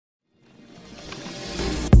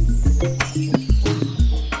Hej,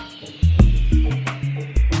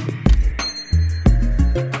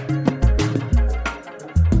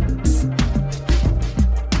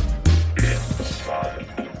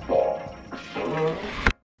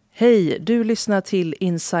 du lyssnar till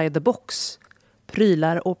Inside the Box.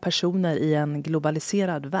 Prylar och personer i en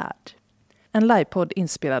globaliserad värld. En livepodd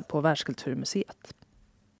inspelad på Världskulturmuseet.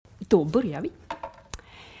 Då börjar vi.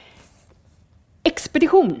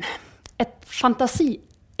 Expedition. Ett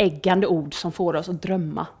fantasieggande ord som får oss att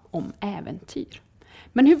drömma om äventyr.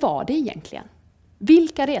 Men hur var det egentligen?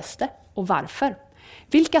 Vilka reste och varför?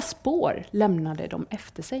 Vilka spår lämnade de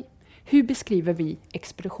efter sig? Hur beskriver vi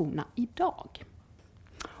expeditionerna idag?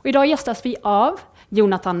 Och idag gästas vi av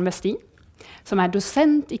Jonathan Westin, som är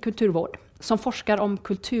docent i kulturvård, som forskar om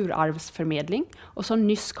kulturarvsförmedling och som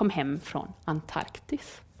nyss kom hem från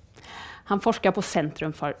Antarktis. Han forskar på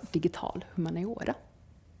Centrum för digital humaniora.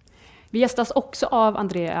 Vi gästas också av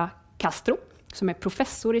Andrea Castro, som är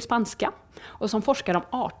professor i spanska och som forskar om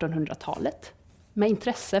 1800-talet med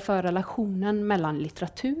intresse för relationen mellan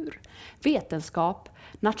litteratur, vetenskap,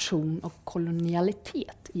 nation och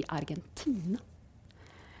kolonialitet i Argentina.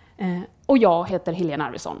 Och jag heter Helena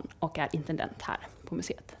Arvidsson och är intendent här på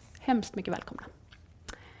museet. Hemskt mycket välkomna.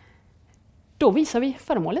 Då visar vi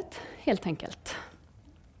föremålet helt enkelt.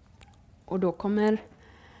 Och då kommer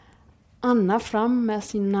Anna fram med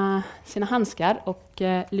sina handskar och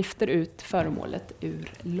lyfter ut föremålet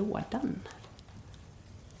ur lådan.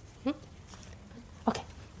 Okej.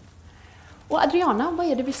 Och Adriana, vad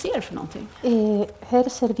är det vi ser för någonting? Här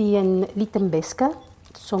ser vi en liten väska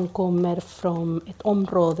som kommer från ett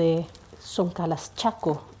område som kallas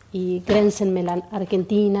Chaco i gränsen mellan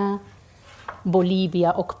Argentina,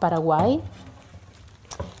 Bolivia och Paraguay.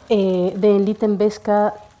 Det är en liten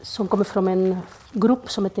väska som kommer från en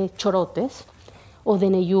grupp som heter Chorotes och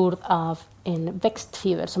den är gjord av en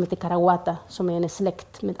växtfiber som heter Caraguata som är en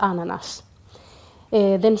släkt med ananas.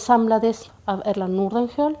 Den samlades av Erland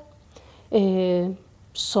Nordenskiöld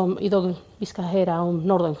som idag vi ska höra om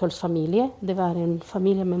Nordenskiölds familj. Det var en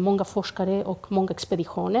familj med många forskare och många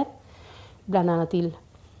expeditioner, bland annat till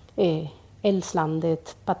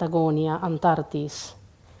Eldslandet, Patagonia, Antarktis,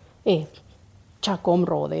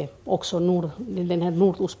 Chaco-område, också den här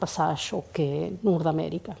Nordostpassage och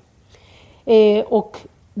Nordamerika. Och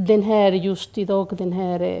den här just idag, den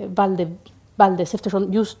här valdes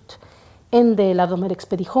eftersom just en del av de här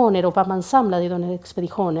expeditioner och vad man samlade i de här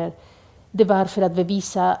expeditioner, det var för att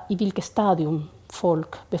bevisa i vilket stadium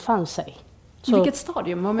folk befann sig. I vilket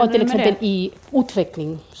stadium? Vad menar till du med exempel det? I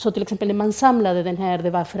utveckling. Så till exempel när man samlade den här, det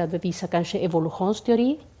var för att bevisa kanske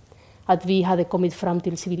evolutionsteori. Att vi hade kommit fram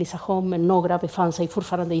till civilisation, men några befann sig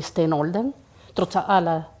fortfarande i stenåldern, trots att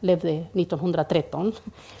alla levde 1913.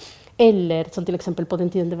 Eller som till exempel på den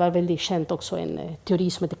tiden, det var väldigt känt också en teori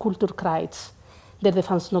som heter Kulturkreis, där det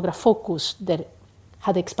fanns några fokus där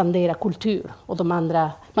hade expanderat kultur och de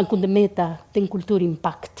andra, man kunde mäta den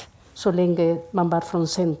kulturimpact så länge man var från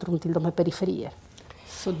centrum till de här periferier.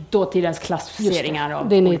 Så dåtidens klassificeringar av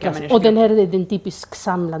den olika människor. Och den här är den typisk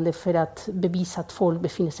samlande för att bevisa att folk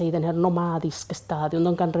befinner sig i den här nomadiska stadion.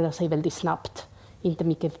 De kan röra sig väldigt snabbt, inte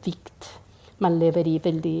mycket vikt. Man lever i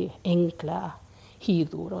väldigt enkla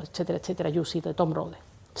hydor och etc. just i ett område.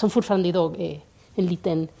 Som fortfarande idag är en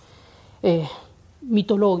liten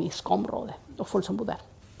mytologisk område och folk som bor där.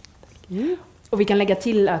 Mm. Och vi kan lägga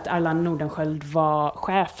till att Erland Nordenskiöld var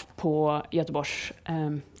chef på Göteborgs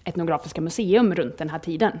etnografiska museum runt den här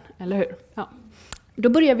tiden, eller hur? Ja. Då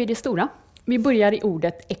börjar vi det stora. Vi börjar i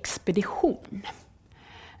ordet expedition.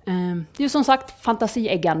 Det är ju som sagt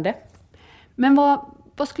fantasieggande. Men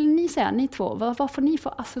vad skulle ni säga, ni två? Vad får ni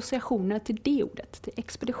för associationer till det ordet, till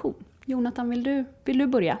expedition? Jonathan, vill du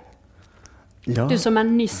börja? Ja, du som är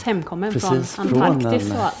nyss hemkommen från Antarktis.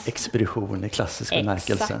 Från en expedition i klassisk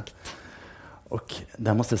bemärkelse. Och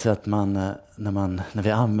där måste jag säga att när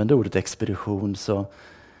vi använder ordet expedition så,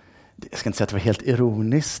 jag ska inte säga att det var helt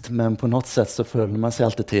ironiskt, men på något sätt så följer man sig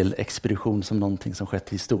alltid till expedition som någonting som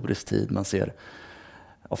skett i historisk tid. Man ser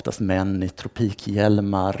oftast män i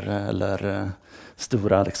tropikhjälmar eller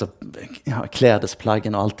stora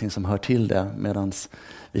klädesplaggen och allting som hör till det, medan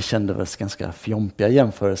vi kände väl ganska fjompiga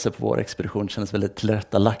jämförelser på vår expedition. Det kändes väldigt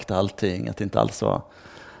tillrättalagt allting, att det inte alls var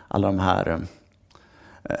alla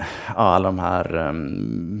de här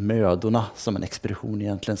mödorna som en expedition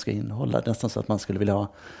egentligen ska innehålla. Det är nästan så att man skulle vilja ha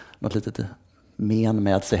något litet men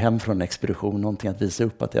med sig hem från en expedition, någonting att visa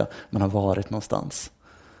upp att man har varit någonstans.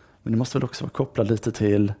 Men det måste väl också vara kopplat lite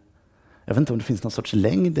till, jag vet inte om det finns någon sorts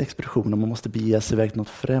längd i expeditionen, om man måste bege sig iväg till något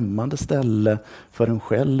främmande ställe för en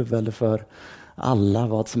själv eller för alla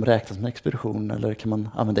vad som räknas som expedition, eller kan man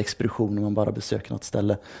använda expedition om man bara besöker något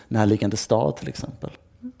ställe, närliggande stad till exempel?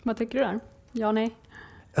 Vad tycker du där? Ja, nej?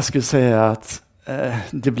 Jag skulle säga att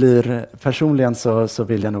det blir, personligen så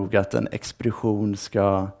vill jag nog att en expedition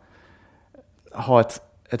ska ha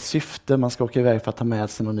ett syfte. Man ska åka iväg för att ta med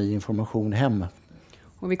sig någon ny information hem.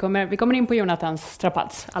 Och vi kommer in på Jonathans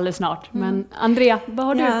strapats alldeles snart. Men Andrea,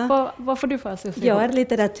 vad får du för association? Jag är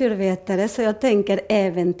litteraturvetare, så jag tänker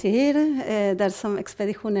äventyr, där som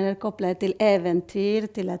expeditioner är kopplade till äventyr,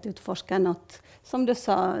 till att utforska något, som du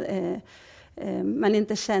sa, man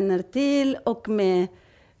inte känner till, och med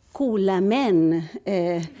coola män.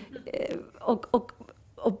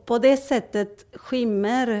 Och på det sättet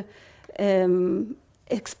skymmer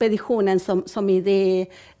expeditionen som idé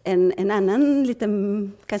en annan lite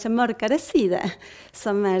kanske mörkare sida,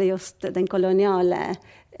 som är just den koloniala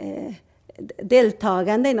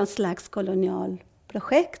deltagande i något slags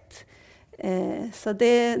kolonialprojekt. Så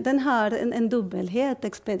den har en dubbelhet,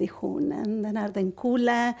 expeditionen. Den har den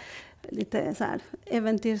coola, lite så här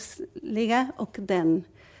äventyrsliga, och den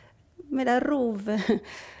mera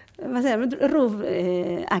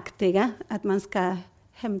rovaktiga, att man ska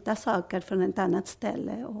hämta saker från ett annat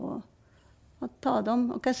ställe och ta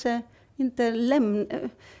dem, och kanske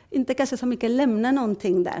inte kanske så mycket lämna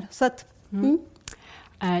någonting där. Så att,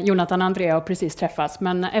 Jonathan och Andrea har precis träffats,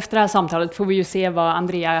 men efter det här samtalet får vi ju se vad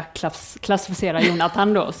Andrea klassificerar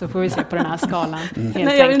Jonathan då, så får vi se på den här skalan.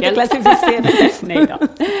 Nej, jag vill inte klassificera. Nej då.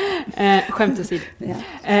 Skämt åsido. Ja.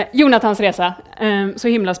 Jonathans resa, så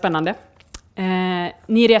himla spännande.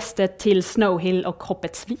 Ni reste till Snow-Hill och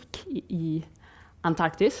Hoppets Vik i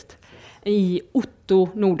Antarktis, i Otto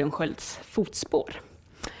Nordenskiölds fotspår.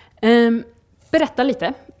 Berätta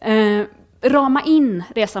lite. Rama in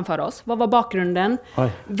resan för oss. Vad var bakgrunden?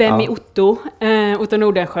 Vem är Otto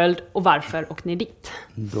Nordenskiöld, och varför åkte ni dit?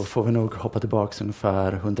 Då får vi nog hoppa tillbaka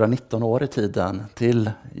ungefär 119 år i tiden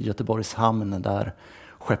till Göteborgs hamn, där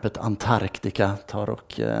skeppet Antarktika tar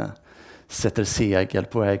och sätter segel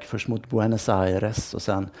på väg först mot Buenos Aires, och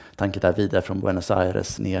sen tanken där vidare från Buenos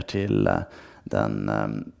Aires ner till den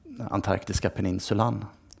antarktiska peninsulan.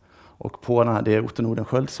 Och på den här, det är Otto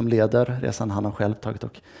Nordenskiöld som leder resan. Han har själv tagit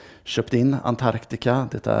och köpt in Antarktika.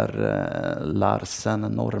 Det är Larsen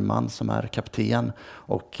Norman som är kapten,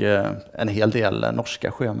 och en hel del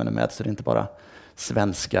norska sjömän är med, så det är inte bara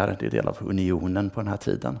svenskar, det är del av unionen på den här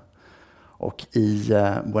tiden. Och i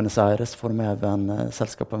Buenos Aires får de även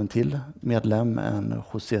sällskap av en till medlem, en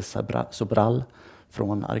José Sobral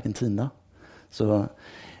från Argentina. Så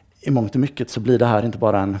i mångt och mycket så blir det här inte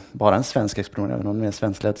bara en svensk expedition, även om det är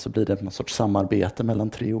svenskledd, så blir det någon sorts samarbete mellan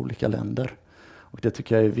 3 olika länder. Och det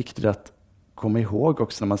tycker jag är viktigt att komma ihåg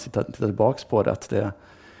också när man tittar tillbaka på det, att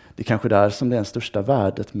det kanske är där som det är den största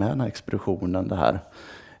värdet med den här expeditionen, det här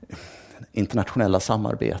internationella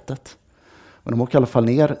samarbetet. Och de åker i alla fall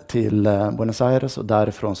ner till Buenos Aires, och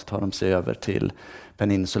därifrån så tar de sig över till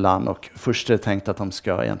peninsulan, och först är det tänkt att de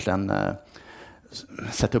ska egentligen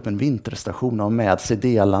sätta upp en vinterstation och ha med sig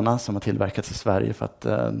delarna som har tillverkats i Sverige för att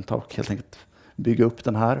ta och helt enkelt bygga upp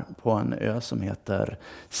den här på en ö som heter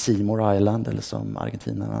Seymour Island, eller som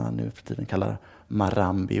argentinarna nu för tiden kallar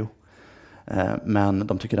Marambio. Men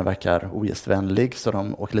de tycker den verkar ogästvänlig, så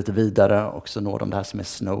de åker lite vidare, och så når de det här som är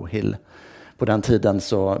Snow Hill. På den tiden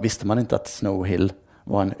så visste man inte att Snow Hill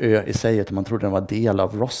var en ö i sig, utan man trodde den var del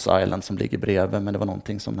av Ross Island som ligger bredvid, men det var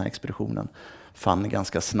någonting som den här expeditionen fann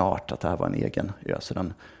ganska snart, att det här var en egen ö, så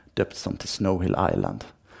den döptes som till Snow Hill Island.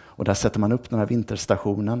 Och där sätter man upp den här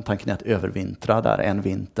vinterstationen. Tanken är att övervintra där en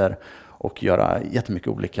vinter och göra jättemycket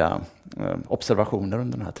olika observationer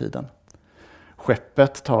under den här tiden.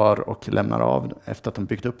 Skeppet tar och lämnar av, efter att de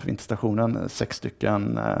byggt upp vinterstationen, 6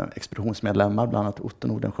 stycken expeditionsmedlemmar, bland annat Otto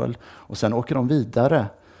Nordenskiöld. Och sen åker de vidare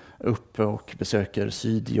upp och besöker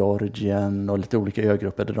Sydgeorgien och lite olika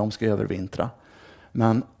ögrupper där de ska övervintra.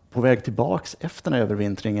 Men på väg tillbaks efter den här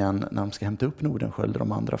övervintringen, när de ska hämta upp Nordenskiöld och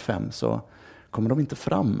de andra 5, så kommer de inte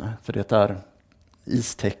fram, för det är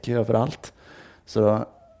istäcke överallt. Så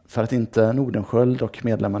för att inte Nordenskiöld och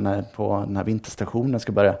medlemmarna på den här vinterstationen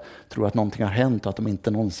ska börja tro att någonting har hänt och att de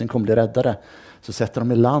inte någonsin kommer bli räddade, så sätter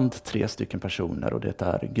de i land 3 stycken personer, och det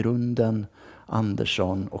är Grunden,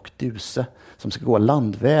 Andersson och Duse, som ska gå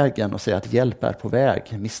landvägen och säga att hjälp är på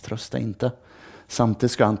väg, misströsta inte.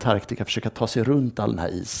 Samtidigt ska Antarktika försöka ta sig runt all den här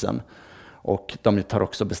isen, och de tar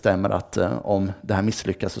också bestämmer att om det här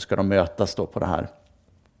misslyckas så ska de mötas då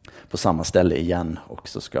på samma ställe igen, och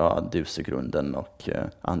så ska Dusegrunden och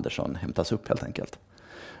Andersson hämtas upp helt enkelt.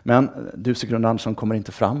 Men Dusegrunden och Andersson kommer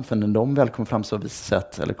inte fram, för när de väl kom fram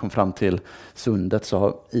kom fram till sundet, så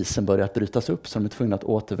har isen börjat brytas upp, så de är tvungna att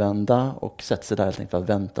återvända och sätta sig där helt enkelt för att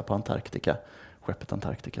vänta på Antarktika skeppet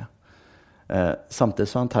Antarktika. Samtidigt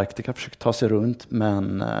så har Antarktika försökt ta sig runt,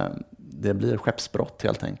 men det blir skeppsbrott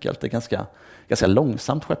helt enkelt. Det är ganska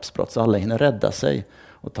långsamt skeppsbrott, så alla hinner rädda sig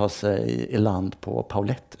och ta sig i land på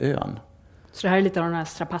Paulettön. Så det här är lite av de här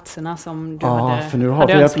strapatserna som du hade för nu har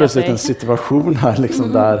vi plötsligt sig. en situation här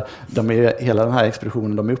liksom, där hela den här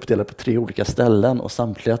expeditionen, de är uppdelade på 3 olika ställen och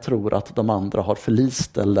samtliga tror att de andra har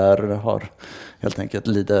förlist eller har helt enkelt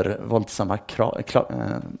lider våldsamma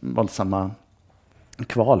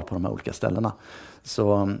kval på de här olika ställena.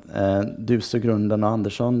 Så Duse, Grunden och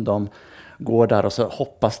Andersson, de går där och så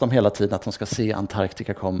hoppas de hela tiden att de ska se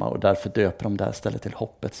Antarktika komma, och därför döper de det här stället till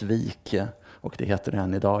Hoppets vik, och det heter det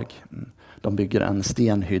än idag. De bygger en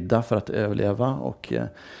stenhydda för att överleva, och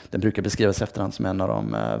den brukar beskrivas efterhand som en av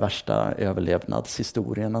de värsta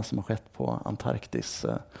överlevnadshistorierna som har skett på Antarktis.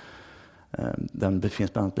 Den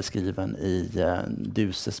finns bland annat beskriven i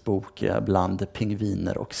Duses bok Bland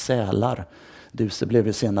pingviner och sälar. Duse blev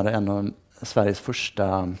ju senare en av Sveriges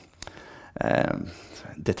första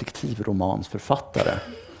detektivromansförfattare.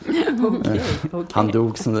 Okay. Han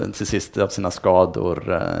dog till sist av sina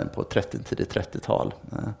skador på tidigt 30-tal.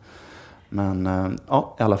 Men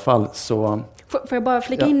i alla fall så... Får jag bara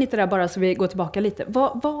flika in lite där bara så vi går tillbaka lite.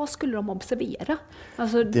 Vad skulle de observera?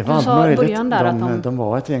 Alltså, det var du sa möjligt. Början där de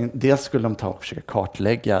var ett gäng. Dels skulle de ta och försöka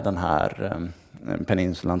kartlägga den här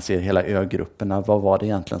peninsulan, se hela ögrupperna. Vad var det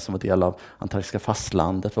egentligen som var del av Antarktiska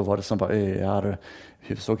fastlandet? Vad var det som var öar?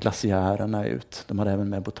 Hur såg glaciärerna ut? De hade även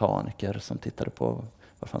med botaniker som tittade på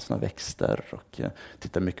vad fanns för växter och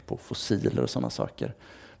tittade mycket på fossiler och sådana saker.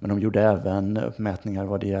 Men de gjorde även uppmätningar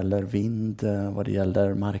vad det gäller vind, vad det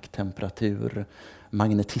gäller marktemperatur,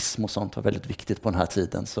 magnetism och sånt var väldigt viktigt på den här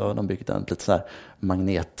tiden. Så de byggde en lite så här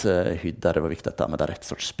magnethydda. Det var viktigt att använda rätt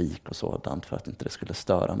sorts spik och sådant för att inte det skulle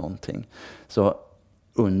störa någonting. Så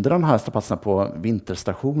under de här strapatserna på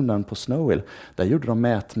vinterstationen på Snow Hill, där gjorde de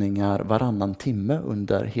mätningar varannan timme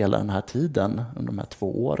under hela den här tiden, under de här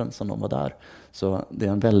 2 åren som de var där. Så det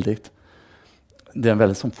är en väldigt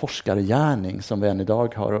som forskargärning som vi än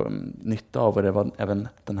idag har nytta av, och det var även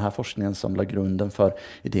den här forskningen som la grunden för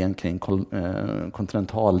idén kring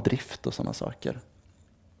kontinentaldrift och sådana saker.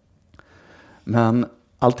 Men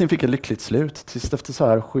allting fick ett lyckligt slut. Tills efter så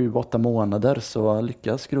här 7-8 månader så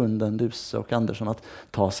lyckas Grunden, Duse och Andersson att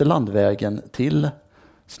ta sig landvägen till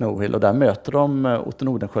Snow Hill, och där möter de Otto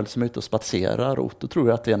Nordenskiöld som är ute och spatserar. Otto tror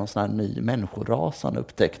ju att det är någon sån här ny människoras han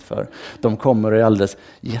upptäckt, för de kommer och är alldeles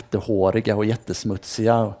jättehåriga och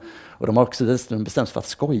jättesmutsiga, och de har också bestämt sig för att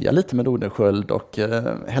skoja lite med Nordenskiöld och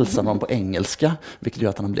hälsar honom på engelska, vilket gör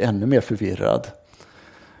att han blir ännu mer förvirrad.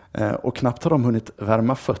 Och knappt har de hunnit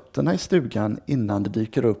värma fötterna i stugan innan det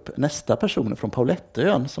dyker upp nästa personer från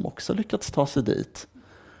Paulettön som också lyckats ta sig dit.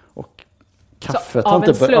 Och kaffet har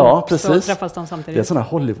inte börjat. Så träffas de samtidigt. Det är sådana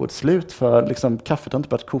Hollywood-slut, för liksom, kaffet har inte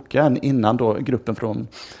börjat koka än innan då gruppen från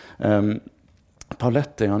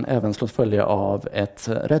Paulettön även slås följa av ett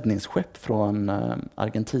räddningsskepp från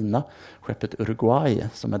Argentina, skeppet Uruguay,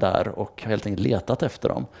 som är där och har helt enkelt letat efter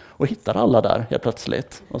dem och hittar alla där helt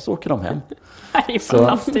plötsligt, och så åker de hem. Det är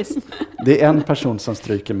fantastiskt. Det är en person som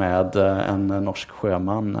stryker med, en norsk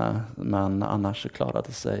sjöman, men annars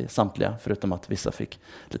klarade sig samtliga, förutom att vissa fick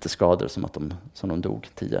lite skador som de dog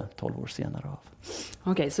 10-12 år senare av.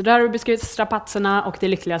 Okej, så där har du beskrivit strapatserna och det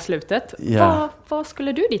lyckliga slutet. Ja. Vad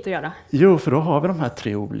skulle du dit att göra? Jo, för då har vi de här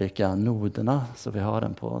 3 olika noderna. Så vi har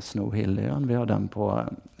den på Snow Hill-ön, vi har den på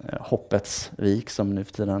Hoppets vik som nu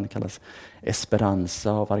för tiden kallas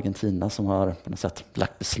Esperanza av Argentina, som har på något sätt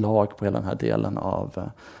lagt beslag på hela den här delen av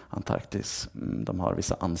Antarktis. De har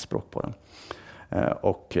vissa anspråk på den.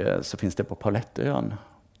 Och så finns det på Paulettön.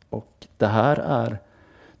 Och det här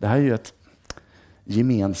är ju ett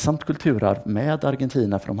gemensamt kulturarv med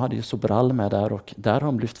Argentina, för de hade ju Sobral med där, och där har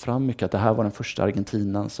de lyft fram mycket att det här var den första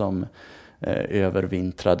Argentinan som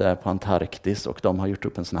övervintrade på Antarktis, och de har gjort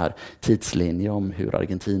upp en sån här tidslinje om hur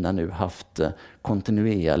Argentina nu haft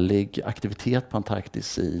kontinuerlig aktivitet på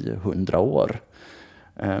Antarktis i 100 år.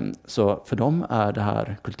 Så för dem är det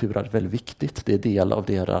här kulturarvet väldigt viktigt. Det är del av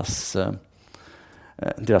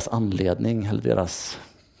deras anledning eller deras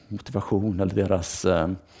motivation eller deras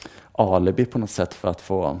alibi på något sätt för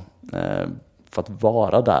att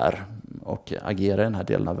vara där och agera i den här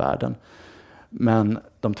delen av världen. Men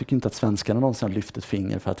de tycker inte att svenskarna någonsin har lyft ett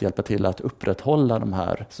finger för att hjälpa till att upprätthålla de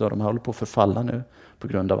här. Så de håller på att förfalla nu på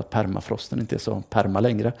grund av att permafrosten inte är så perma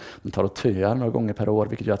längre. De tar och töar några gånger per år,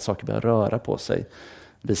 vilket gör att saker börjar röra på sig.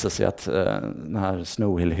 Det visar sig att den här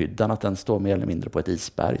Snow Hill-hyddan, att den står mer eller mindre på ett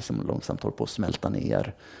isberg som långsamt håller på att smälta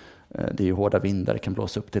ner. Det är ju hårda vindar, det kan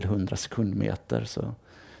blåsa upp till 100 sekundmeter, så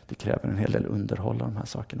det kräver en hel del underhåll av de här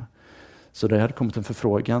sakerna. Så det hade kommit en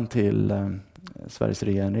förfrågan till Sveriges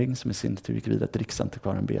regering som i sin tur gick vidare till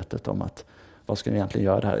Riksantikvarieämbetet om att vad ska ni egentligen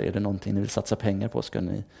göra här? Är det någonting ni vill satsa pengar på? Ska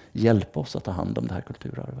ni hjälpa oss att ta hand om det här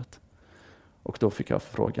kulturarvet? Och då fick jag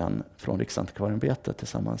förfrågan från Riksantikvarieämbetet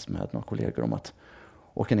tillsammans med några kollegor om att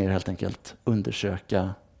åka ner och helt enkelt undersöka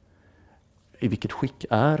i vilket skick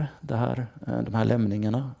är de här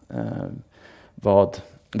lämningarna. Vad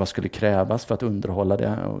skulle krävas för att underhålla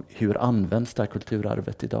det och hur används det här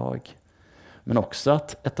kulturarvet idag? Men också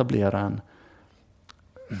att etablera en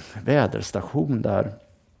väderstation där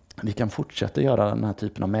vi kan fortsätta göra den här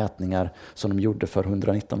typen av mätningar som de gjorde för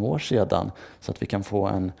 119 år sedan, så att vi kan få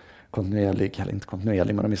en kontinuerlig, eller inte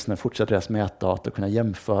kontinuerlig, men åtminstone fortsätta deras mätdata och kunna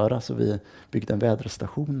jämföra. Så vi byggde en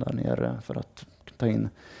väderstation där nere för att ta in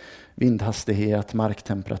vindhastighet,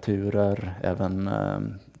 marktemperaturer, även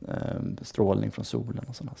strålning från solen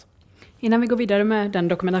och sådana. Innan vi går vidare med den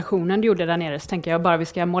dokumentationen du gjorde där nere så tänker jag bara vi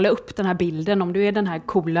ska måla upp den här bilden. Om du är den här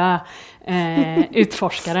coola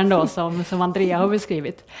utforskaren då som Andrea har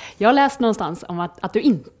beskrivit. Jag har läst någonstans om att du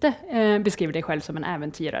inte beskriver dig själv som en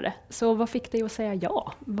äventyrare. Så vad fick dig att säga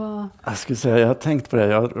ja? Jag har tänkt på det.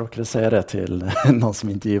 Jag råkade säga det till någon som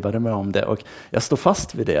intervjuade mig om det. Och jag står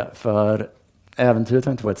fast vid det. För äventyret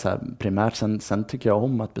har inte varit så här primärt. Sen tycker jag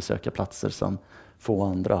om att besöka platser som få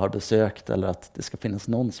andra har besökt, eller att det ska finnas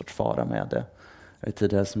någon sorts fara med det. Jag har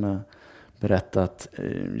tidigare, som jag berättat,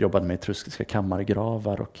 jobbade med etruskiska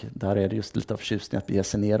kammargravar, och där är det just lite av förtjusning att bege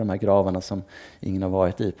sig ner de här gravarna som ingen har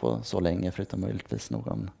varit i på så länge, förutom möjligtvis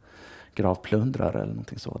någon gravplundrare eller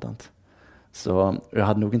någonting sådant. Så jag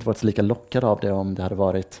hade nog inte varit så lika lockad av det om det hade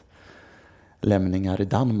varit lämningar i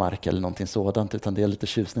Danmark eller någonting sådant, utan det är lite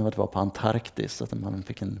tjusning av att vara på Antarktis, så att man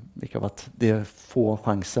fick av att det är få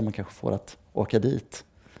chanser man kanske får att åka dit.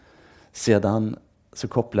 Sedan så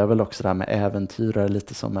kopplar jag väl också det här med äventyrare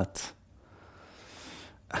lite som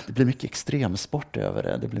det blir mycket extremsport över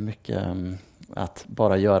det. Det blir mycket att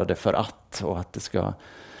bara göra det för och att det ska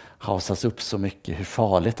hausas upp så mycket hur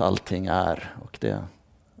farligt allting är, och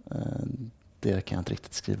det kan jag inte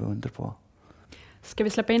riktigt skriva under på. Ska vi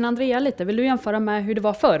släppa in Andrea lite? Vill du jämföra med hur det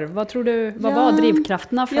var förr? Vad tror du, vad var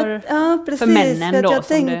drivkrafterna för männen för då, jag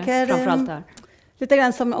som tänker, det framförallt är? Lite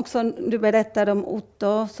grann som också du berättade om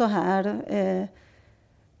Otto, så här.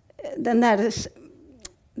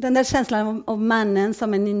 Den där känslan av mannen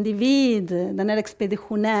som en individ, den där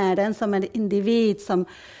expeditionären som en individ som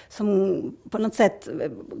på något sätt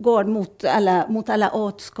går mot alla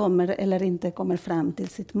odds, kommer eller inte kommer fram till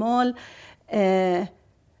sitt mål.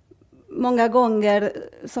 Många gånger,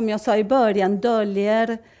 som jag sa i början,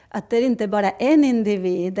 döljer att det är inte bara en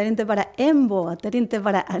individ, det är inte bara en båt, det är inte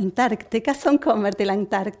bara Antarktika som kommer till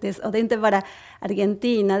Antarktis, och det är inte bara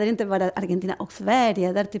Argentina, det är inte bara Argentina och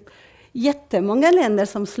Sverige, det är typ jättemånga länder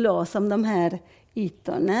som slås om de här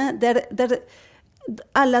ytorna, där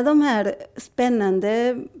alla de här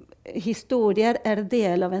spännande historier är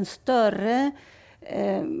del av en större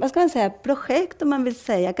projekt, om man vill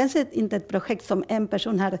säga. Kanske inte ett projekt som en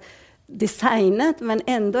person har designat, men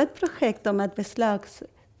ändå ett projekt om att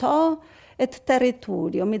beslagta ett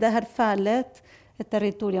territorium. I det här fallet ett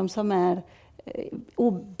territorium som är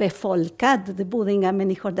obefolkat. Det bodde inga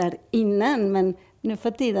människor där innan, men nu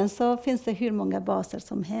för tiden så finns det hur många baser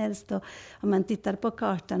som helst. Och om man tittar på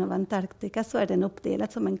kartan av Antarktika så är den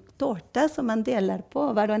uppdelad som en tårta som man delar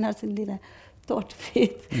på. Var och en har sin lilla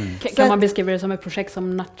tårtbit. Kan man beskriva det som ett projekt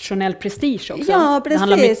som nationell prestige också? Ja, precis. Det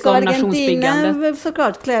handlar mycket om nationsbyggande. Argentina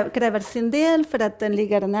såklart kräver sin del för att den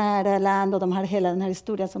ligger nära land och de har hela den här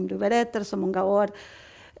historien som du berättar så många år.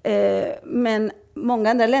 Men många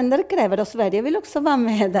andra länder kräver, och Sverige vill också vara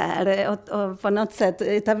med där och på något sätt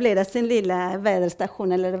etablera sin lilla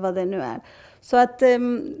väderstation eller vad det nu är. Så att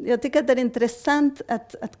jag tycker att det är intressant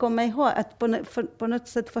att komma ihåg, att på något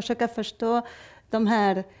sätt försöka förstå de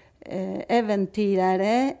här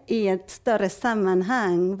äventyrare i ett större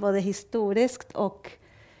sammanhang, både historiskt och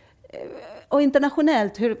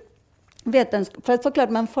internationellt. För såklart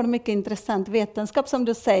man får mycket intressant vetenskap, som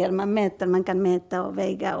du säger, man kan mäta och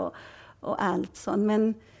väga och allt sånt.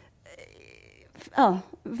 Men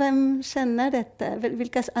vem känner detta?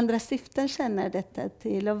 Vilka andra syften känner detta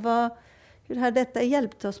till? Och hur har detta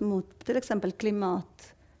hjälpt oss mot till exempel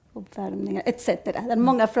klimatuppvärmningar etc.? Det är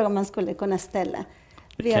många frågor man skulle kunna ställa.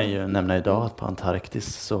 Vi kan ju nämna idag att på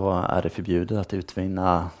Antarktis så är det förbjudet att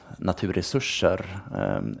utvinna naturresurser.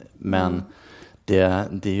 Men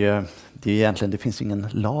det finns ju ingen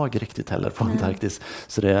lag riktigt heller på Antarktis.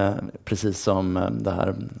 Så det är precis som det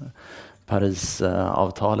här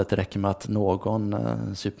Parisavtalet, det räcker med att någon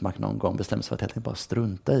supermakt någon gång bestämmer sig för att helt enkelt bara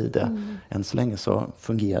strunta i det. Än så länge så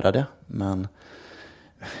fungerar det, men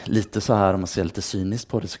lite så här, om man ser lite cyniskt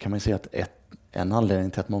på det, så kan man se att en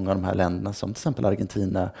anledning till att många av de här länderna, som till exempel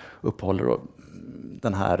Argentina, uppehåller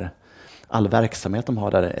den här, all verksamhet de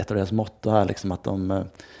har där, ett av deras motto är liksom att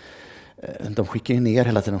de skickar ner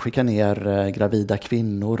hela tiden, de skickar ner gravida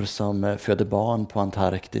kvinnor som föder barn på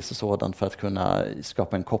Antarktis och sådant, för att kunna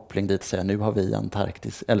skapa en koppling dit och säga nu har vi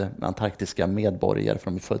antarktiska medborgare, för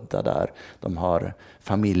de är födda där. De har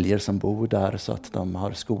familjer som bor där, så att de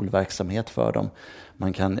har skolverksamhet för dem.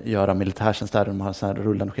 Man kan göra militärtjänst där, de har så här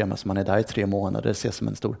rullande schema, så man är där i 3 månader. Det ses som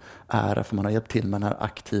en stor ära, för man har hjälpt till med den här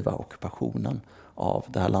aktiva ockupationen av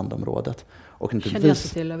det här landområdet. Och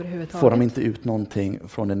naturligtvis får de inte ut någonting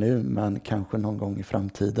från det nu, men kanske någon gång i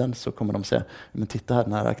framtiden så kommer de säga, men titta här,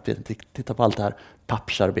 den här aktiviteten, titta på allt det här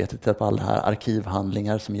pappersarbetet, titta på alla de här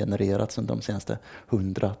arkivhandlingar som genererats under de senaste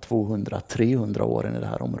 100, 200, 300 åren i det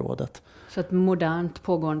här området. Så ett modernt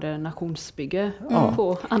pågående nationsbygge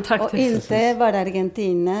på Antarktis. Och inte bara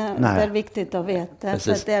Argentina, det är viktigt att veta.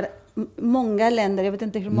 Så att det är många länder, jag vet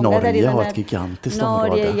inte hur många Norge där har ett gigantiskt område.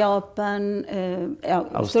 Norge, Japan,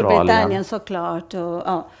 Storbritannien såklart.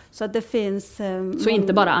 Så att det finns... så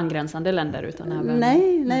inte bara angränsande länder utan även...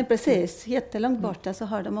 Nej, precis. Jättelångt borta så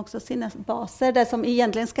har de också sina baser där som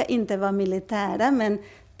egentligen ska inte vara militära, men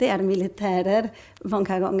det är militärer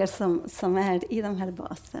många gånger som är i de här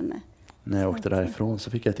baserna. När jag åkte därifrån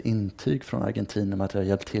så fick jag ett intyg från Argentina om att jag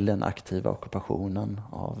hjälpt till den aktiva ockupationen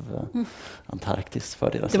av Antarktis för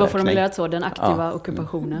deras räkning. Det var formulerat så, den aktiva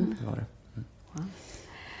ockupationen. Det var det.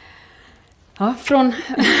 Ja,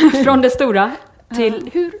 från det stora till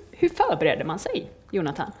hur förbereder man sig,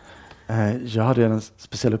 Jonathan? Jag hade en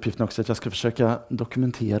speciell uppgift också, att jag skulle försöka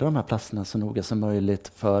dokumentera de här platserna så noga som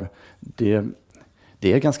möjligt, för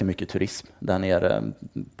det är ganska mycket turism där nere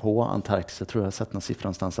på Antarktis. Jag tror jag har sett någon siffra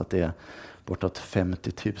någonstans att det är bortåt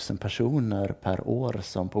 50 000 personer per år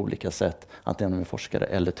som på olika sätt, antingen de är forskare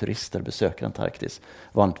eller turister, besöker Antarktis.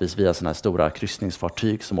 Vanligtvis via sådana här stora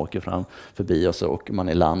kryssningsfartyg som åker fram förbi, och så åker man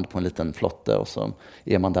i land på en liten flotte och så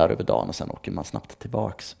är man där över dagen och sen åker man snabbt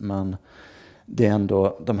tillbaks. Men det är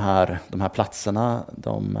ändå de här platserna,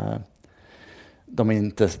 de är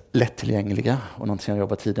inte lättillgängliga, och någonting jag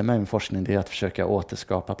jobbat tidigare med i min forskning, det är att försöka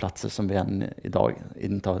återskapa platser som vi än idag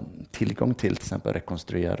inte har tillgång till exempel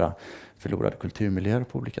rekonstruera förlorade kulturmiljöer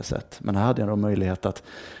på olika sätt. Men här hade jag då möjlighet att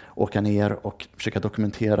åka ner och försöka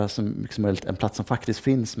dokumentera så mycket som möjligt en plats som faktiskt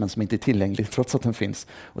finns men som inte är tillgänglig trots att den finns,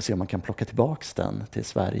 och se om man kan plocka tillbaks den till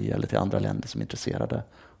Sverige eller till andra länder som är intresserade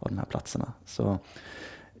av de här platserna. Så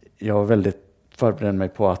jag var väldigt förberedd mig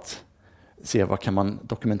på att se vad kan man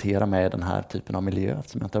dokumentera med den här typen av miljö.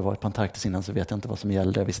 Eftersom jag inte har varit på Antarktis innan så vet jag inte vad som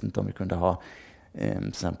gällde. Jag visste inte om vi kunde ha till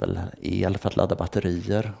exempel el för att ladda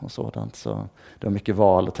batterier och sådant. Så det var mycket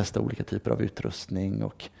val att testa olika typer av utrustning,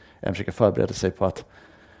 och jag försöker förbereda sig på att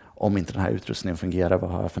om inte den här utrustningen fungerar,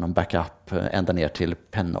 vad har jag för någon backup ända ner till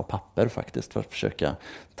penna och papper faktiskt, för att försöka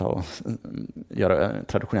göra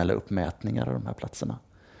traditionella uppmätningar av de här platserna.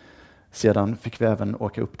 Sedan fick vi även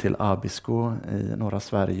åka upp till Abisko i norra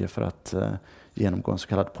Sverige för att genomgå en så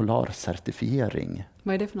kallad polarcertifiering.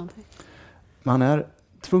 Vad är det för någonting? Man är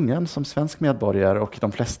tvungen som svensk medborgare, och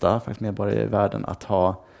de flesta faktiskt medborgare i världen, att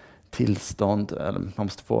ha tillstånd, eller man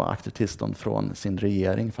måste få aktivt tillstånd från sin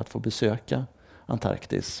regering för att få besöka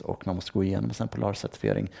Antarktis, och man måste gå igenom en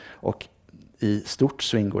polarcertifiering. Och i stort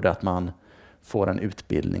så ingår det att man får en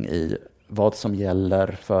utbildning i vad som gäller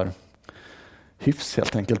för hyfs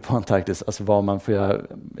helt enkelt på Antarktis, alltså vad man får göra,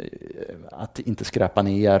 att inte skräpa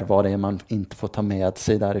ner, vad det är man inte får ta med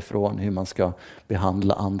sig därifrån, hur man ska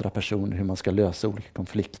behandla andra personer, hur man ska lösa olika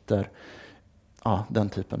konflikter. Ja, den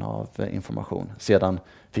typen av information. Sedan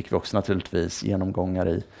fick vi också naturligtvis genomgångar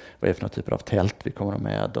i vad är det för några typer av tält vi kommer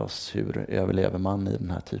med oss, hur överlever man i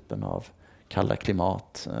den här typen av kalla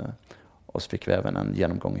klimat, och så fick vi även en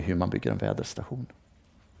genomgång i hur man bygger en väderstation.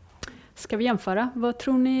 Ska vi jämföra? Vad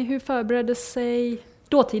tror ni, hur förberedde sig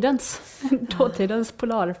dåtidens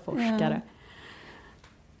polarforskare?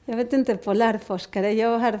 Jag vet inte, polarforskare.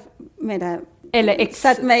 Jag har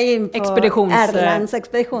satt mig in på Erlands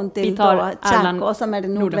expedition till Chaco, som är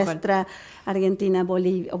nordvästra Argentina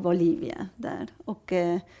och Bolivia. Där. Och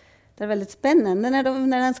det är väldigt spännande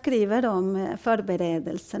när han skriver om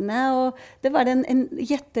förberedelserna. Och det var en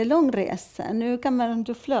jättelång resa. Nu kan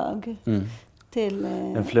du flög.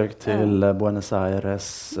 Jag flög till Buenos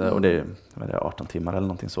Aires, och det är 18 timmar eller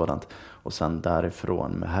någonting sådant. Och sen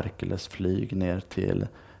därifrån med Herculesflyg ner till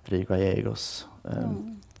Rio Gallegos,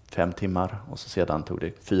 5 timmar. Och så sedan tog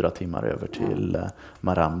det 4 timmar över till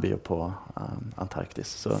Marambio på Antarktis.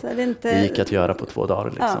 Så det gick att göra på 2 dagar.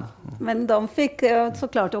 Liksom. Ja, men de fick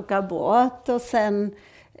såklart åka båt och sen...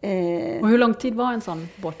 Och hur lång tid var en sån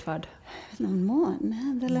båtfärd? någon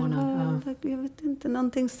månad eller jag vet inte,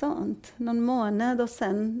 någonting sånt. Någon månad och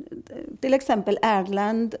sen till exempel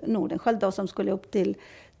Erland Nordenskiöld då, som skulle upp till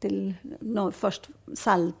först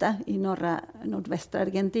Salta i nordvästra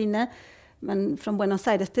Argentina. Men från Buenos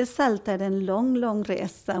Aires till Salta är det en lång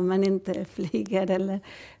resa om man inte flyger eller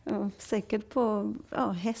säkert på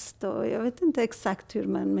häst och jag vet inte exakt hur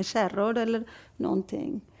man med kärror eller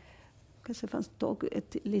någonting. Kanske fanns tåg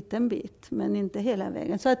ett liten bit men inte hela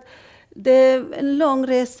vägen. Så att det är en lång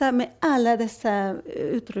resa med alla dessa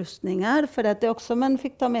utrustningar för att det också man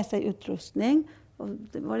fick ta med sig utrustning och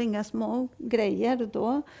det var inga små grejer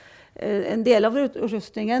då. En del av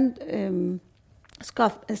utrustningen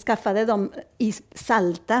skaffade de i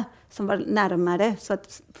Salta som var närmare så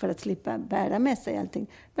att, för att slippa bära med sig allting.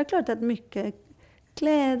 Det var klart att mycket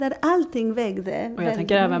kläder, allting vägde. Och jag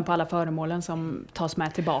tänker även på alla föremålen som tas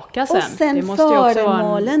med tillbaka sen. Och sen det måste ju också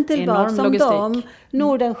föremålen vara tillbaka som logistik.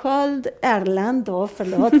 Nordenskiöld, Erland då,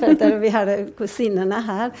 förlåt för att vi har kusinerna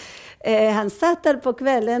här. Han satt där på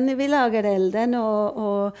kvällen vid lagerelden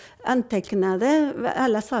och antecknade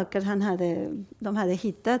alla saker de hade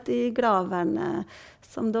hittat i gravarna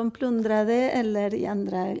som de plundrade eller i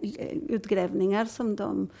andra utgrävningar som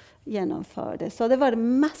de genomförde. Så det var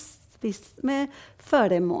massvis med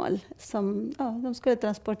föremål som de skulle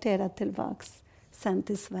transportera tillbaks sen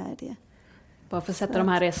till Sverige. Bara för att sätta de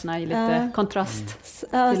här resorna i lite kontrast till så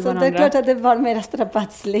varandra. det är klart att det var mer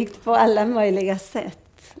strapatsligt på alla möjliga sätt.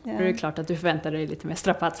 Ja. Det är klart att du förväntar dig lite mer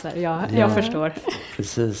strapatser. Jag förstår.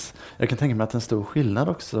 Precis. Jag kan tänka mig att en stor skillnad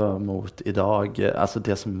också mot idag, alltså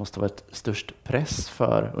det som måste ha varit störst press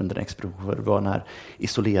för under en expedition var den här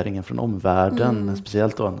isoleringen från omvärlden,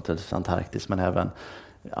 speciellt då naturligtvis Antarktis men även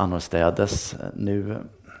annorstädes. Nu,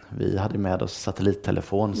 vi hade med oss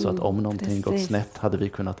satellittelefon så att om någonting gått snett hade vi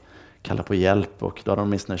kunnat kalla på hjälp och då hade de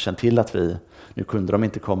åtminstone känt till att nu kunde de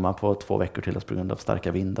inte komma på 2 veckor till oss på grund av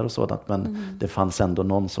starka vindar och sådant men det fanns ändå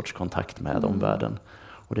någon sorts kontakt med omvärlden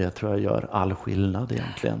och det tror jag gör all skillnad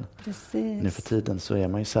egentligen. Precis. Nu för tiden så är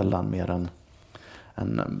man ju sällan mer än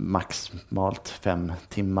maximalt 5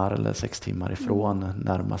 timmar eller 6 timmar ifrån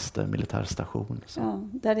närmaste militärstation. Så. Ja,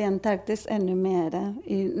 där i Antarktis ännu mer.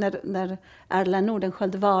 När Erland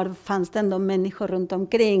Nordenskiöld var fanns det ändå människor runt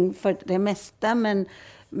omkring för det mesta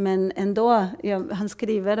men ändå, han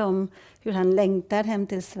skriver om hur han längtar hem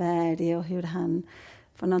till Sverige och hur han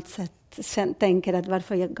på något sätt tänker att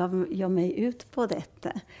varför gav jag mig ut på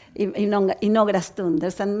detta i några stunder.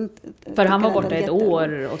 Sen, för han var borta ett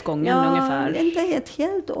år åt gången ungefär. Inte ett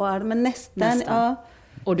helt år men nästan. Ja.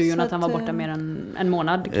 Och du Jonathan var borta mer än en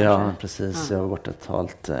månad kanske? Ja, precis. Ja. Jag var borta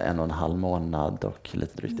totalt 1,5 månad och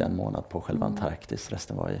lite drygt 1 månad på själva Antarktis.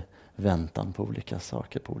 Resten var i väntan på olika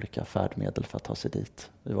saker, på olika färdmedel för att ta sig dit.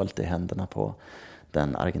 Vi var lite i händerna på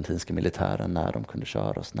den argentinska militären när de kunde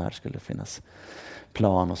köra oss, när det skulle finnas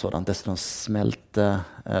plan och sådant. Dessutom smälte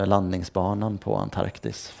landningsbanan på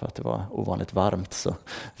Antarktis för att det var ovanligt varmt så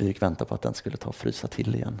vi gick vänta på att den skulle ta och frysa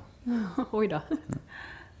till igen. Oj då.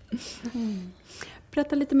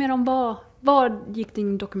 Berätta lite mer om vad gick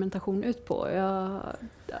din dokumentation ut på? Jag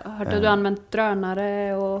har hört att du använt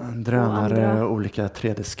drönare och andra. Olika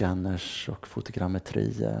 3D-scanners och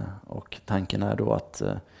fotogrammetri och tanken är då att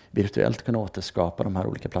virtuellt kunna återskapa de här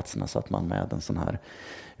olika platserna så att man med en sån här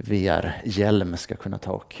VR-hjälm ska kunna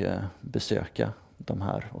ta och besöka de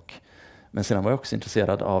här. Men sedan var jag också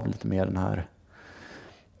intresserad av lite mer den här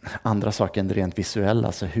andra saker än det rent visuella.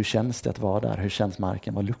 Alltså hur känns det att vara där? Hur känns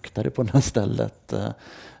marken? Vad luktar det på det här stället?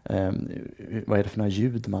 Vad är det för några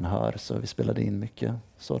ljud man hör? Så vi spelade in mycket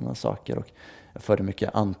sådana saker och jag förde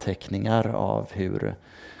mycket anteckningar av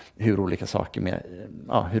hur olika saker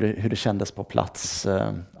hur det kändes på plats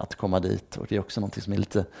att komma dit. Och det är också något som är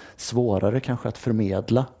lite svårare kanske att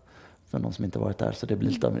förmedla för någon som inte varit där. Så det blir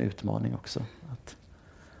lite av en utmaning också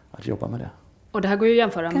att jobba med det. Och det här går ju att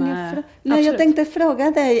jämföra med... Jag tänkte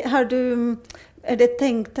fråga dig, är det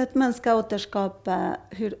tänkt att man ska återskapa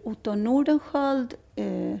hur Otto Nordenskiöld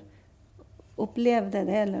upplevde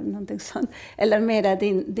det eller någonting sånt? Eller mera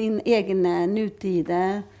din egna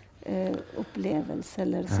nutida upplevelse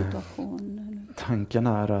eller situation? Tanken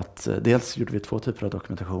är att dels gjorde vi 2 typer av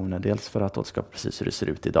dokumentationer. Dels för att återskapa precis hur det ser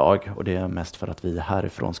ut idag och det är mest för att vi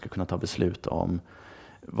härifrån ska kunna ta beslut om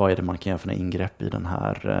vad är det man kan göra för ingrepp i den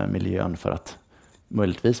här miljön för att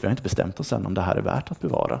möjligtvis, vi har inte bestämt oss än om det här är värt att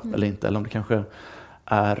bevara eller inte. Eller om det kanske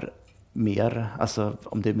är mer, alltså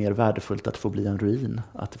om det är mer värdefullt att få bli en ruin.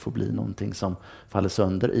 Att det får bli någonting som faller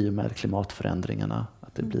sönder i och med klimatförändringarna.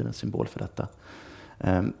 Att det blir en symbol för detta.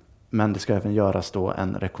 Men det ska även göras då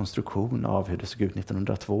en rekonstruktion av hur det såg ut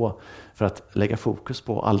 1902 för att lägga fokus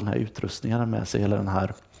på all den här utrustningarna med sig, hela den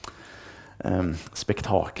här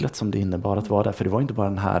spektaklet som det innebar att vara där. För det var inte bara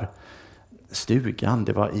den här stugan,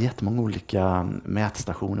 det var jättemånga olika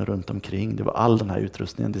mätstationer runt omkring. Det var all den här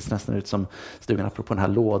utrustningen. Det ser nästan ut som stugan, apropå den här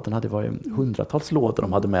lådorna. Det var ju hundratals lådor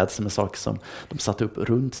de hade med sig med saker som de satte upp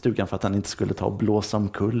runt stugan för att den inte skulle ta och blåsa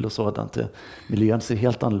omkull och sådant. Miljön ser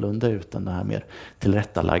helt annorlunda ut än den här mer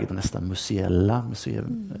tillrättalagda, nästan museella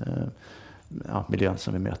miljön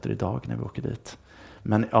som vi möter idag när vi åker dit.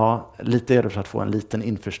 Men ja, lite är det för att få en liten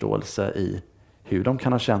införståelse i hur de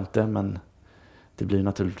kan ha känt det, men det blir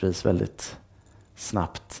naturligtvis väldigt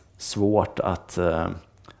snabbt svårt att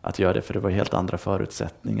göra det, för det var helt andra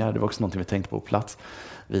förutsättningar. Det var också någonting vi tänkte på plats.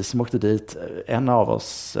 Vi som åkte dit, en av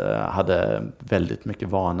oss hade väldigt mycket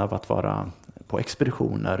vana av att vara på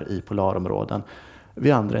expeditioner i polarområden.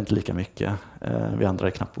 Vi andra inte lika mycket. Vi andra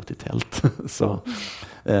är knappt bott i tält. Så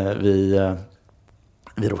vi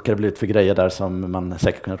råkade bli ut för grejer där som man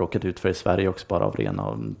säkert kunde råkat ut för i Sverige också, bara av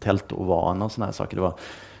rena tält och vana och såna här saker.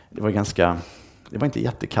 Det var inte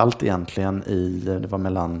jättekallt egentligen, det var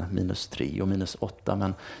mellan -3 och -8,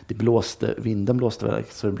 men vinden blåste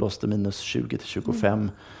så det blåste -20 till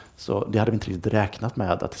 25. Så det hade vi inte riktigt räknat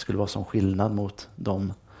med, att det skulle vara sån skillnad mot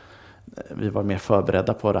dem. Vi var mer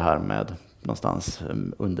förberedda på det här med någonstans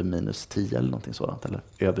under -10 eller någonting sådant, eller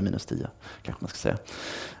över -10 kanske man ska säga.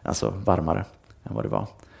 Alltså varmare än vad det var.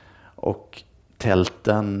 Och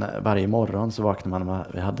tälten, varje morgon så vaknade man,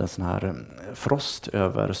 vi hade en sån här frost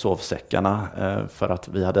över sovsäckarna för att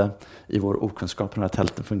vi hade i vår okunskap när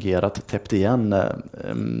tälten fungerat täppt igen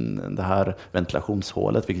det här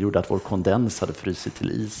ventilationshålet, vilket gjorde att vår kondens hade frysit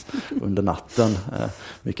till is under natten,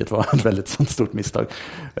 vilket var ett väldigt stort misstag.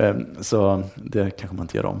 Så det kanske man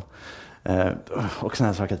inte gör om. Och sån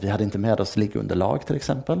här sak att vi hade inte med oss liggunderlag till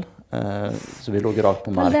exempel. Så vi låg rakt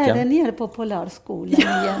på marken. Vad lärde ni er på Polarskolan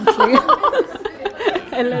egentligen?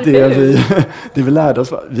 Det vi lärde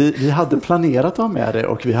oss var, vi hade planerat att ha med det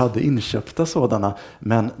och vi hade inköpta sådana,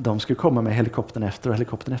 men de skulle komma med helikoptern efter och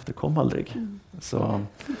helikoptern efter kom aldrig. Så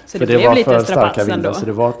det blev var lite för starka vindar vindar, så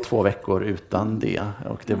det var 2 veckor utan det,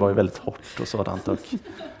 och det var ju väldigt hårt och sådant, och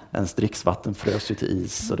ens dricksvatten frös ju till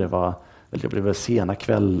is, och det blev sena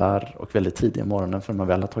kvällar och väldigt tidiga morgonen, för man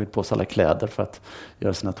väl har tagit på sig alla kläder för att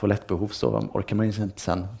göra sina toalettbehov, så orkar man ju inte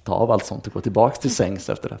sen ta av allt sånt och gå tillbaka till sängs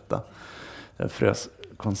efter detta. Jag frös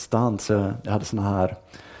konstant, så jag hade såna här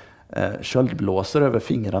köldblåsor över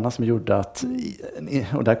fingrarna som gjorde att,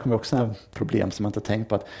 och där kom också här problem som man inte tänkt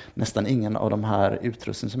på, att nästan ingen av de här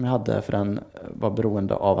utrustning som jag hade, för den var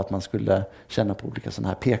beroende av att man skulle känna på olika såna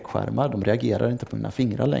här pekskärmar. De reagerar inte på mina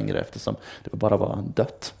fingrar längre eftersom det bara var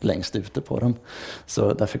dött längst ute på dem.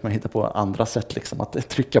 Så där fick man hitta på andra sätt, liksom, att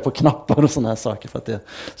trycka på knappar och såna här saker för att det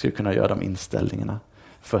skulle kunna göra de inställningarna.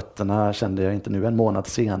 Fötterna kände jag inte nu. En månad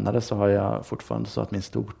senare så har jag fortfarande så att min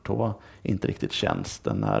stortå inte riktigt känns.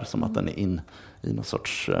 Den är som att den är in i någon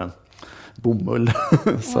sorts bomull.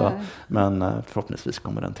 Så, men förhoppningsvis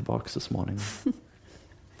kommer den tillbaka så småningom.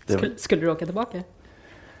 Skulle du åka tillbaka?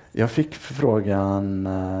 Jag fick förfrågan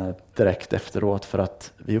direkt efteråt, för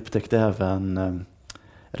att vi upptäckte även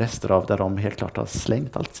rester av där de helt klart har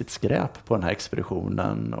slängt allt sitt skräp på den här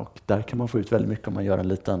expeditionen. Och där kan man få ut väldigt mycket om man gör en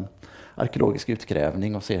liten arkeologisk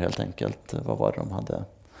utgrävning och ser helt enkelt vad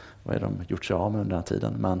är de gjort sig av med under den här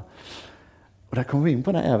tiden. Och där kommer vi in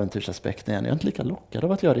på den här äventyrsaspekten igen. Jag är inte lika lockad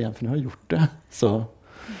av att göra det igen, för nu har jag gjort det. Så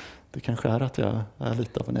det kanske är att jag är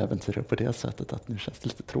lite av en äventyrare på det sättet, att nu känns det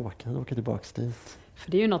lite tråkigt att åka tillbaka dit.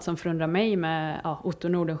 För det är ju något som förundrar mig med Otto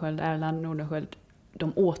Nordenskiöld, Erland Nordenskiöld,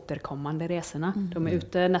 de återkommande resorna. De är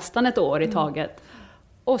ute nästan ett år i taget.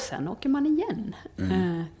 Och sen åker man igen.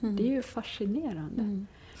 Det är ju fascinerande.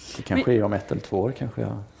 Det kanske är om 1 eller 2 år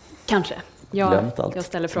kanske. Jag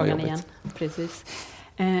ställer frågan igen. Precis.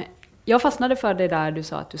 Jag fastnade för det där du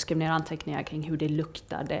sa, att du skrev ner anteckningar kring hur det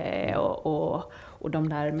luktade och de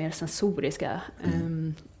där mer sensoriska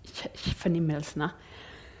förnimmelserna.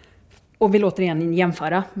 Och vill återigen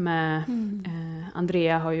jämföra med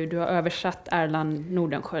Andrea, du har översatt Erland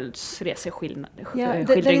Nordenskiölds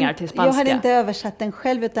reseskildringar till spanska. Jag har inte översatt den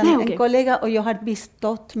själv, utan en kollega, och jag har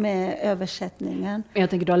bistått med översättningen. Jag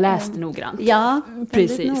tänker du har läst noggrant. Ja,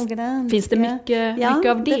 precis. Noggrant. Finns det mycket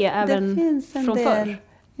av det även det finns en från del. förr?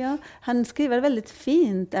 Ja, han skriver väldigt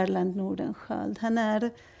fint, Erland Nordenskiöld. Han är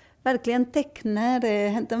verkligen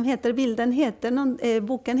tecknare.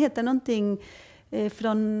 Boken heter någonting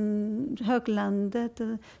från höglandet,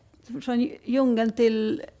 från djungeln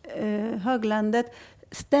till höglandet,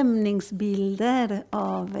 stämningsbilder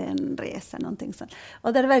av en resa, någonting sånt.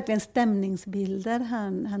 Och det är verkligen stämningsbilder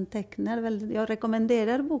han tecknar. Jag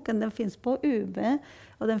rekommenderar boken, den finns på UB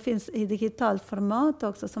och den finns i digitalt format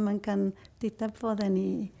också, så man kan titta på den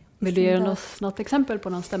i Vill du ge oss något exempel på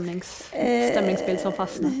någon stämningsbild som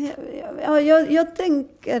fastnat? Ja, jag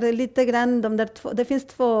tänker lite grann det finns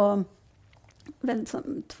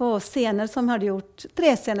tre scener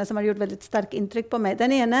som har gjort väldigt starkt intryck på mig.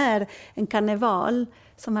 Den ena är en karneval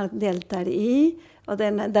som han deltar i, och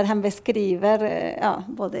där han beskriver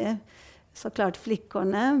både såklart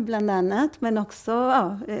flickorna bland annat, men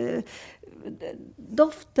också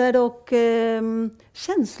dofter och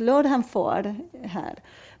känslor han får här.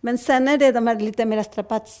 Men sen är det de här lite mer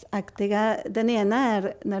strapatsaktiga. Den ena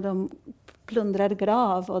är när de plundrar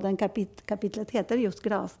grav, och den kapitlet heter just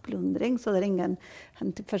gravplundring, så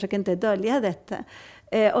han försöker inte dölja detta.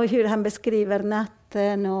 Och hur han beskriver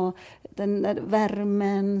natten och den där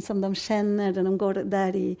värmen som de känner när de går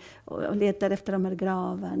där i och letar efter de här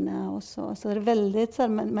gravarna och så. Så det är väldigt så här,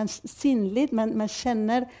 man sinnligt, man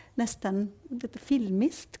känner nästan lite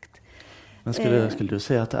filmiskt. Men skulle du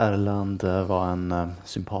säga att Erland var en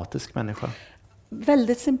sympatisk människa?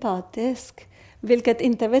 Väldigt sympatisk. Vilket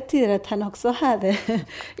inte betyder att han också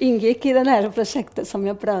ingick i det här projektet som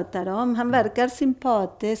jag pratar om. Han verkar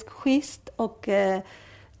sympatisk, schysst och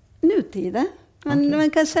nutida. Man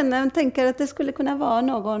kan tänka att det skulle kunna vara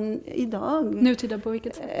någon idag. Nutida på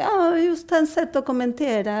vilket sätt? Ja, just hans sätt att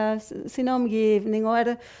kommentera sin omgivning och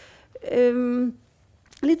är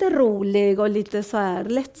lite rolig och lite så här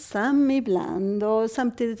lättsam ibland. Och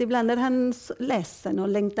samtidigt ibland är han ledsen och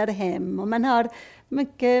längtar hem. Och han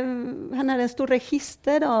har en stor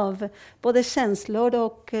register av både känslor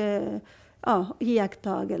och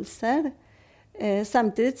iakttagelser.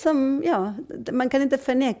 Samtidigt som man kan inte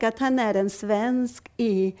förneka att han är en svensk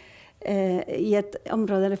i ett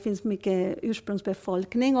område där det finns mycket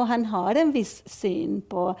ursprungsbefolkning, och han har en viss syn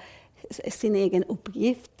på sin egen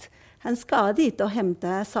uppgift. Han ska dit och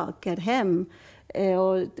hämta saker hem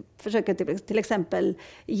och försöker till exempel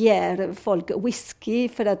ge folk whisky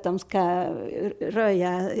för att de ska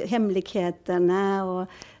röja hemligheterna, och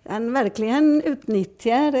han verkligen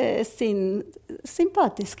utnyttjar sin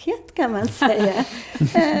sympatiskhet, kan man säga.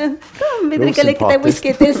 Vi dricker lite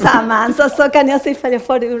whisky tillsammans, och så kan jag se för jag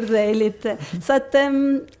får ur dig lite. Så att,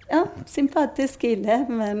 sympatisk kille,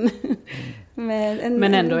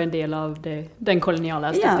 men ändå en del av den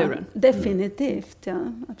koloniala strukturen. Ja, definitivt, ja,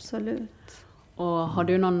 absolut. Och har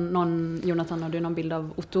du Jonathan, har du någon bild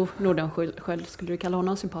av Otto Nordenskiöld? Skulle du kalla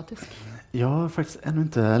honom sympatisk? Jag har faktiskt ännu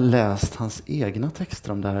inte läst hans egna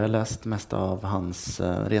texter om det här. Jag har läst mest av hans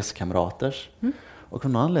reskamraters. Och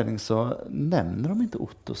av någon anledning så nämner de inte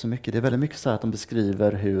Otto så mycket. Det är väldigt mycket så här att de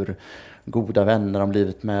beskriver hur goda vänner de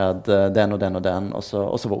blivit med den och den och den. Och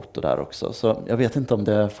så var Otto där också. Så jag vet inte om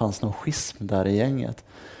det fanns någon schism där i gänget.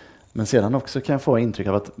 Men sedan också kan jag få intryck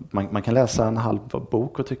av att man kan läsa en halv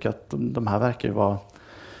bok och tycka att de här verkar ju vara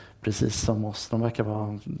precis som oss. De verkar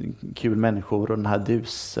vara kul människor, och den här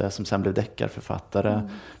Dus som sen blev deckarförfattare.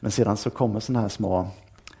 Men sedan så kommer såna här små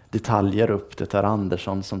detaljer upp. Det är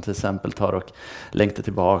Andersson som till exempel tar och längtar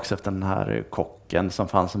tillbaks efter den här kocken som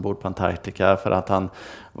fanns ombord på Antarktika för att han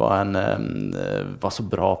var så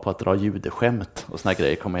bra på att dra judeskämt, och såna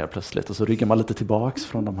grejer kommer helt plötsligt. Och så ryggar man lite tillbaks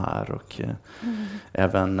från de här, och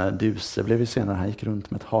även Duse blev ju senare, han gick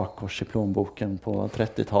runt med ett hakkors i plånboken på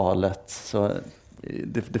 30-talet. Så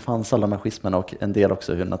det fanns alla de här schismerna, och en del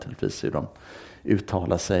också hur de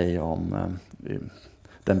uttalar sig om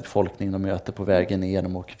den befolkning de möter på vägen ner.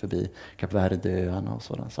 De åker förbi Kap Verde-öarna och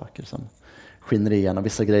sådana saker som skiner igenom.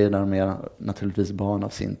 Vissa grejer där de är naturligtvis barn av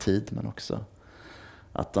sin tid, men också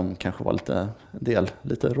att de kanske var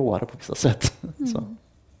lite råare på vissa sätt. Så.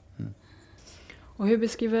 Och hur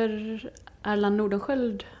beskriver Erland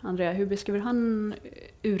Nordenskiöld, Andrea, hur beskriver han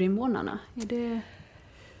urinvånarna?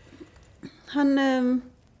 Han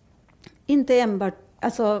inte enbart,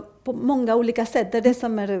 alltså på många olika sätt. Det är det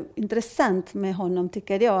som är intressant med honom,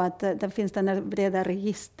 tycker jag, att det finns det här breda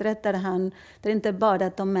registret där inte bara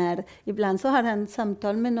att de är, ibland så har han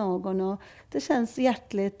samtal med någon och det känns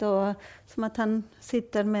hjärtligt och som att han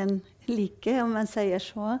sitter med en like, om man säger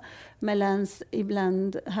så. Medan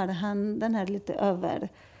ibland har han den här lite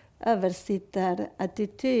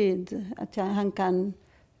översittarattityd, att han kan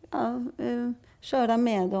köra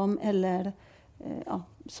med dem eller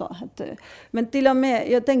så att, men till och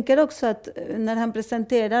med, jag tänker också att när han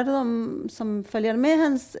presenterar dem som följer med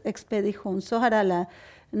hans expedition så har alla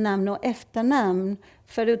namn och efternamn,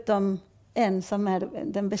 förutom en som är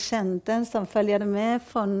den bekänten som följer med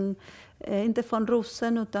från, inte från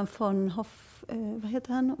Rosen utan från vad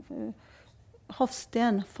heter han?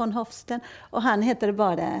 Hofsten, von Hofsten, och han heter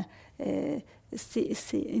bara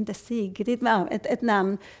inte Sigrid, men ett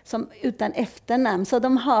namn som utan efternamn. Så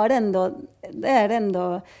de har ändå, det är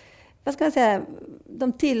ändå, vad ska jag säga,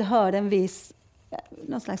 de tillhör en viss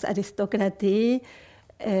någon slags aristokrati.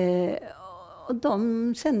 Och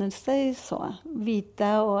de känner sig så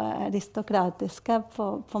vita och aristokratiska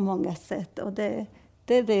på många sätt. Och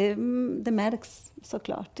det märks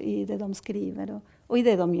såklart i det de skriver och i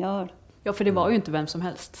det de gör. Ja, för det var ju inte vem som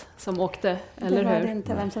helst som åkte, eller hur? Det var det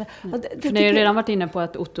inte vem som helst. För ni har ju redan varit inne på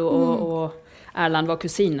att Otto och Erland var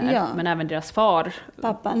kusiner, men även deras far.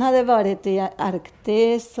 Pappan hade varit i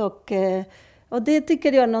Arktis och det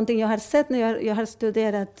tycker jag är någonting jag har sett när jag har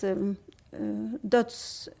studerat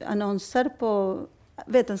dödsannonser på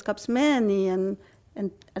vetenskapsmän i en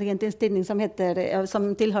argentinsk tidning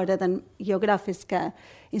som tillhörde den geografiska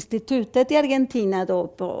institutet i Argentina då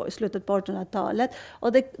på slutet på 1800-talet.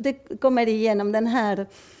 Och det kommer igenom den här...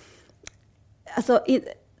 Alltså,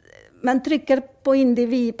 man trycker på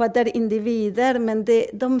att det är individer, men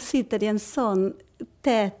de sitter i en sån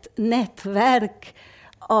tät nätverk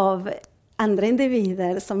av andra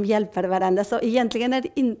individer som hjälper varandra. Så egentligen är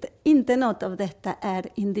inte något av detta är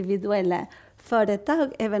individuella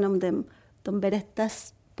företag, även om de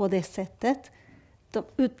berättas på det sättet.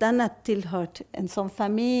 Utan att tillhört en sån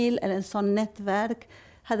familj eller en sån nätverk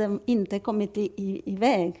hade de inte kommit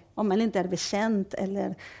iväg om man inte är bekänd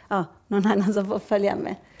eller någon annan som får följa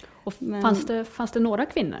med. Och fanns det några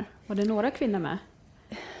kvinnor? Var det några kvinnor med?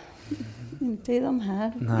 Inte i de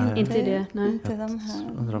här. Nej. Inte i det? Nej. Inte de här.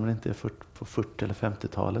 Undrar om det inte är på 40- eller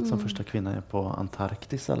 50-talet som första kvinnan är på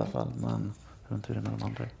Antarktis i alla fall. Men runt hur det är med de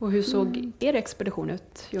andra. Och hur såg er expedition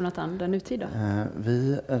ut, Jonathan, den nutida?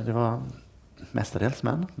 Det var mestadels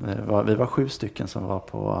män. Vi var 7 stycken som var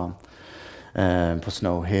på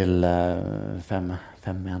Snow Hill, 5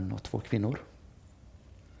 män och 2 kvinnor.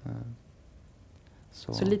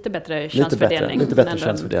 Så lite bättre könsfördelning. Lite bättre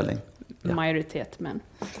könsfördelning. Ja. Majoritet män.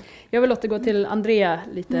 Jag vill återgå till Andrea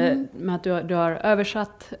lite med att du har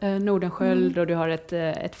översatt Nordenskiöld och du har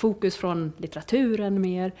ett fokus från litteraturen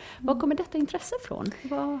mer. Var kommer detta intresse från?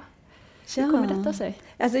 Hur kommer detta sig?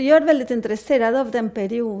 Alltså jag är väldigt intresserad av den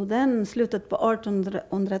perioden, slutet på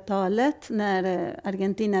 1800-talet, när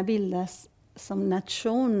Argentina bildas som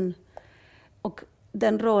nation. Och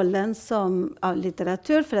den rollen som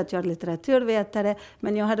litteratur, för att jag är litteraturvetare,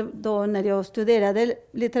 men jag hade då när jag studerade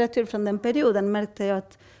litteratur från den perioden märkte jag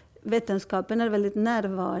att vetenskapen är väldigt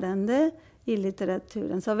närvarande i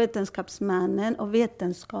litteraturen. Så vetenskapsmannen och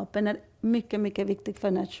vetenskapen är mycket, mycket viktig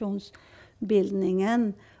för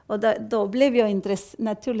nationsbildningen. Och då blev jag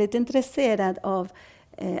naturligt intresserad av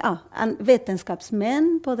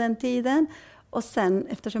vetenskapsmän på den tiden. Och sen,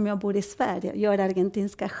 eftersom jag bor i Sverige, jag är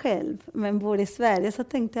argentinska själv, men bor i Sverige, så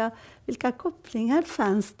tänkte jag, vilka kopplingar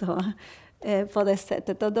fanns då på det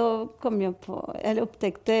sättet? Och då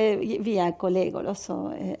upptäckte via kollegor och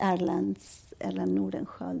så Erland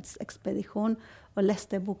Nordenskiölds expedition och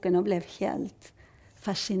läste boken och blev helt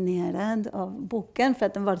fascinerad av boken för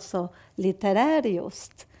att den var så litterär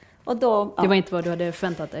just. Och då, det var inte vad du hade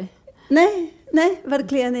förväntat dig? Nej,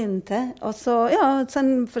 verkligen inte. Och så,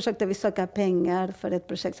 sen försökte vi söka pengar för ett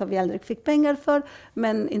projekt som vi aldrig fick pengar för.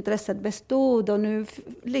 Men intresset bestod och nu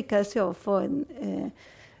lyckades jag få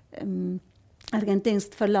en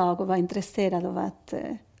argentinskt förlag och var intresserad av att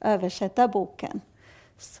översätta boken.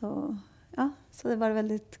 Så det var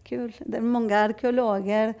väldigt kul. Det är många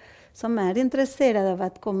arkeologer som är intresserade av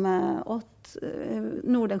att komma åt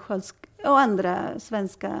Nordenskiölds och andra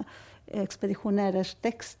svenska expeditionärers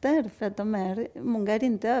texter, för att många är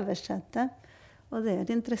inte översatta. Och det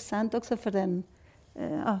är intressant också för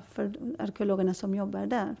arkeologerna som jobbar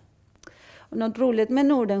där. Och något roligt med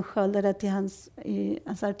Nordenskiöld är att i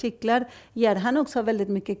hans artiklar ger han också väldigt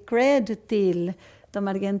mycket cred till de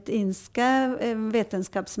argentinska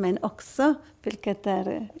vetenskapsmän också, vilket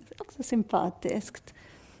är också sympatiskt.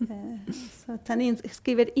 Så att han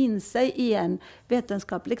skriver in sig i en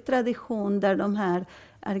vetenskaplig tradition där de här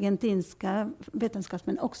argentinska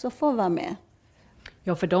vetenskapsmän också får vara med.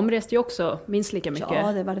 Ja, för de reste ju också minst lika mycket.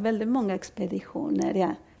 Ja, det var väldigt många expeditioner,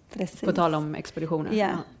 ja, precis. På tal om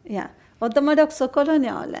expeditioner. Ja. Och de är också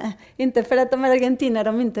koloniala. Inte för att de är argentiner,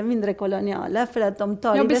 de är inte mindre koloniala, för att de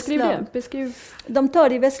tar i beslag. De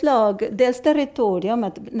tar i beslag dels territorium,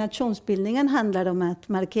 att nationsbildningen handlar om att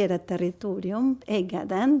markera territorium, äga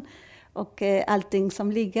den. Och allting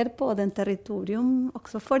som ligger på den territorium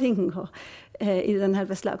också får ingå i den här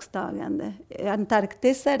beslagstagande.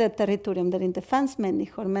 Antarktis är ett territorium där det inte fanns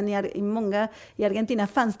människor, men i Argentina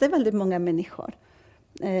fanns det väldigt många människor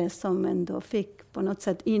som ändå fick på något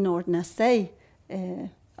sätt inordna sig.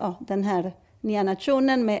 Den här nya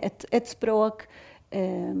nationen med ett språk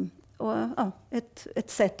och ett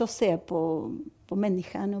sätt att se på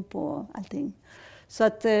människan och på allting. Så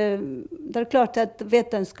att det är klart att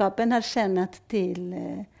vetenskapen har tjänat till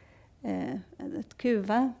att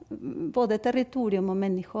kuva både territorium och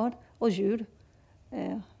människor och djur.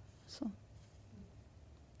 Så.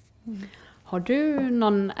 Har du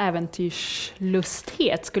någon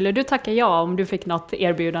äventyrslusthet? Skulle du tacka ja om du fick något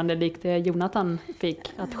erbjudande likt det Jonathan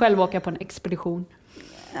fick? Att själv åka på en expedition?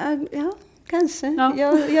 Ja, kanske. Ja.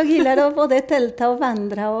 Jag gillar att både tälta och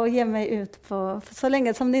vandra och ge mig ut på... Så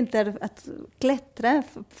länge som det inte är att klättra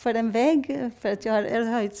för en väg, för att jag är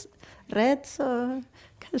höjdsrädd, så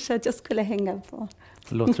kanske att jag skulle hänga på.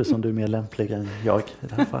 Det låter som du är mer lämplig än jag i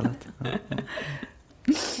det här fallet. Ja.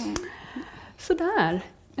 Sådär.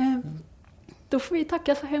 Då får vi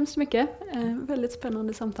tacka så hemskt mycket. Väldigt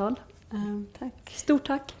spännande samtal. Tack. Stort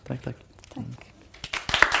tack. Tack. Tack.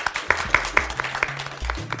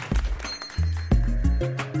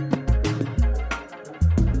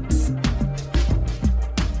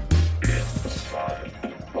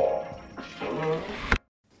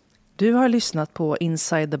 Du har lyssnat på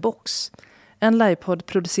Inside the Box, en livepodd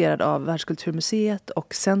producerad av Världskulturmuseet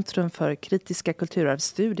och Centrum för kritiska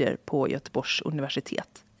kulturarvsstudier på Göteborgs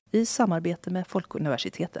universitet i samarbete med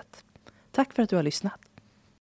Folkuniversitetet. Tack för att du har lyssnat.